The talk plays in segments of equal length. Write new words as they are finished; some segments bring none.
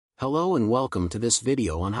Hello and welcome to this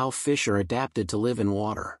video on how fish are adapted to live in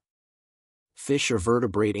water. Fish are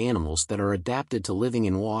vertebrate animals that are adapted to living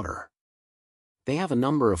in water. They have a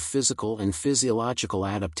number of physical and physiological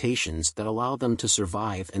adaptations that allow them to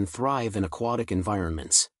survive and thrive in aquatic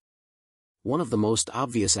environments. One of the most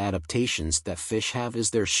obvious adaptations that fish have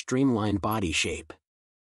is their streamlined body shape.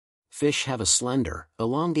 Fish have a slender,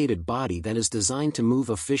 elongated body that is designed to move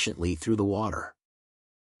efficiently through the water.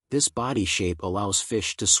 This body shape allows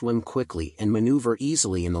fish to swim quickly and maneuver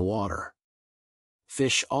easily in the water.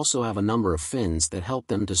 Fish also have a number of fins that help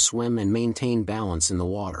them to swim and maintain balance in the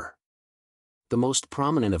water. The most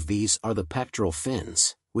prominent of these are the pectoral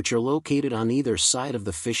fins, which are located on either side of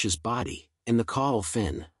the fish's body, and the caudal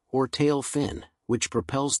fin, or tail fin, which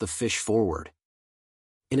propels the fish forward.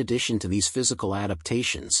 In addition to these physical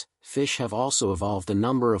adaptations, fish have also evolved a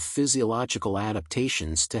number of physiological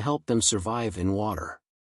adaptations to help them survive in water.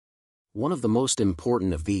 One of the most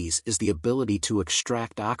important of these is the ability to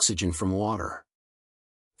extract oxygen from water.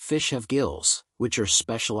 Fish have gills, which are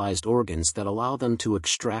specialized organs that allow them to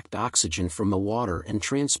extract oxygen from the water and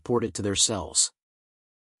transport it to their cells.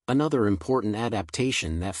 Another important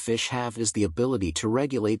adaptation that fish have is the ability to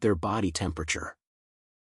regulate their body temperature.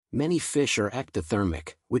 Many fish are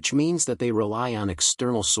ectothermic, which means that they rely on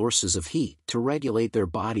external sources of heat to regulate their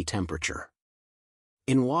body temperature.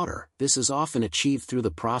 In water, this is often achieved through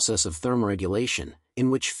the process of thermoregulation, in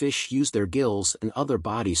which fish use their gills and other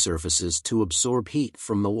body surfaces to absorb heat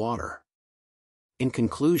from the water. In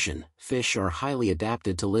conclusion, fish are highly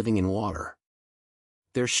adapted to living in water.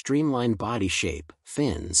 Their streamlined body shape,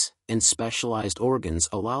 fins, and specialized organs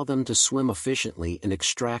allow them to swim efficiently and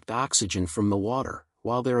extract oxygen from the water,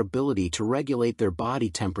 while their ability to regulate their body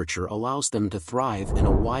temperature allows them to thrive in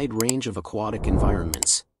a wide range of aquatic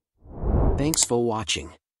environments. Thanks for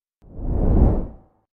watching.